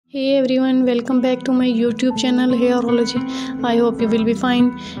Hey everyone, welcome back to my YouTube channel Hairology. I hope you will be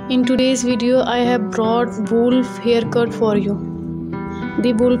fine. In today's video, I have brought wolf haircut for you.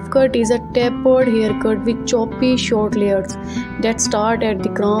 The wolf cut is a tapered haircut with choppy short layers that start at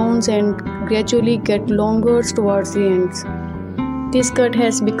the crowns and gradually get longer towards the ends. This cut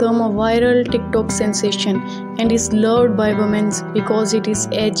has become a viral TikTok sensation and is loved by women because it is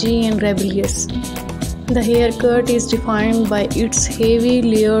edgy and rebellious. The haircut is defined by its heavy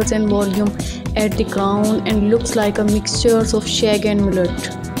layers and volume at the crown and looks like a mixture of shag and mullet.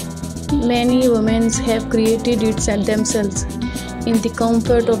 Many women have created it themselves in the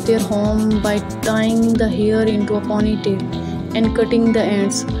comfort of their home by tying the hair into a ponytail and cutting the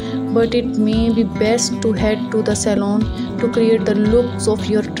ends, but it may be best to head to the salon to create the looks of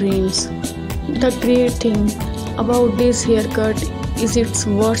your dreams. The great thing about this haircut is it's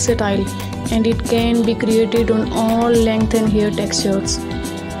versatile and it can be created on all length and hair textures.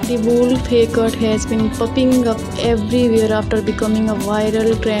 The wolf haircut has been popping up everywhere after becoming a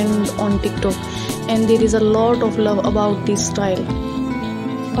viral trend on TikTok, and there is a lot of love about this style.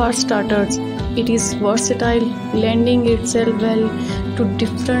 For starters, it is versatile, lending itself well to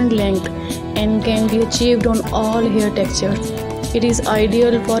different lengths and can be achieved on all hair textures. It is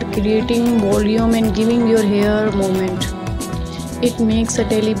ideal for creating volume and giving your hair movement. It makes a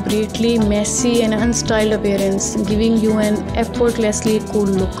deliberately messy and unstyled appearance, giving you an effortlessly cool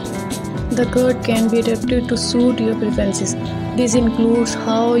look. The cut can be adapted to suit your preferences. This includes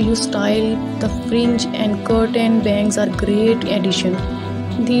how you style the fringe, and curtain bangs are great addition.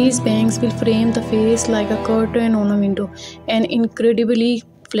 These bangs will frame the face like a curtain on a window and incredibly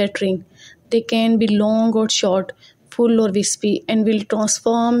flattering. They can be long or short, full or wispy, and will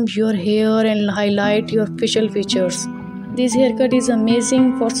transform your hair and highlight your facial features. This haircut is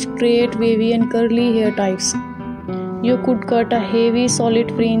amazing for straight, wavy and curly hair types. You could cut a heavy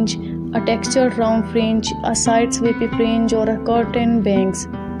solid fringe, a textured round fringe, a side sweepy fringe or a curtain bangs.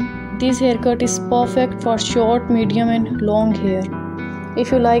 This haircut is perfect for short, medium and long hair.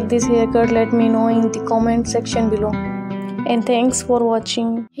 If you like this haircut, let me know in the comment section below. And thanks for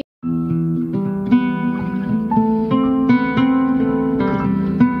watching.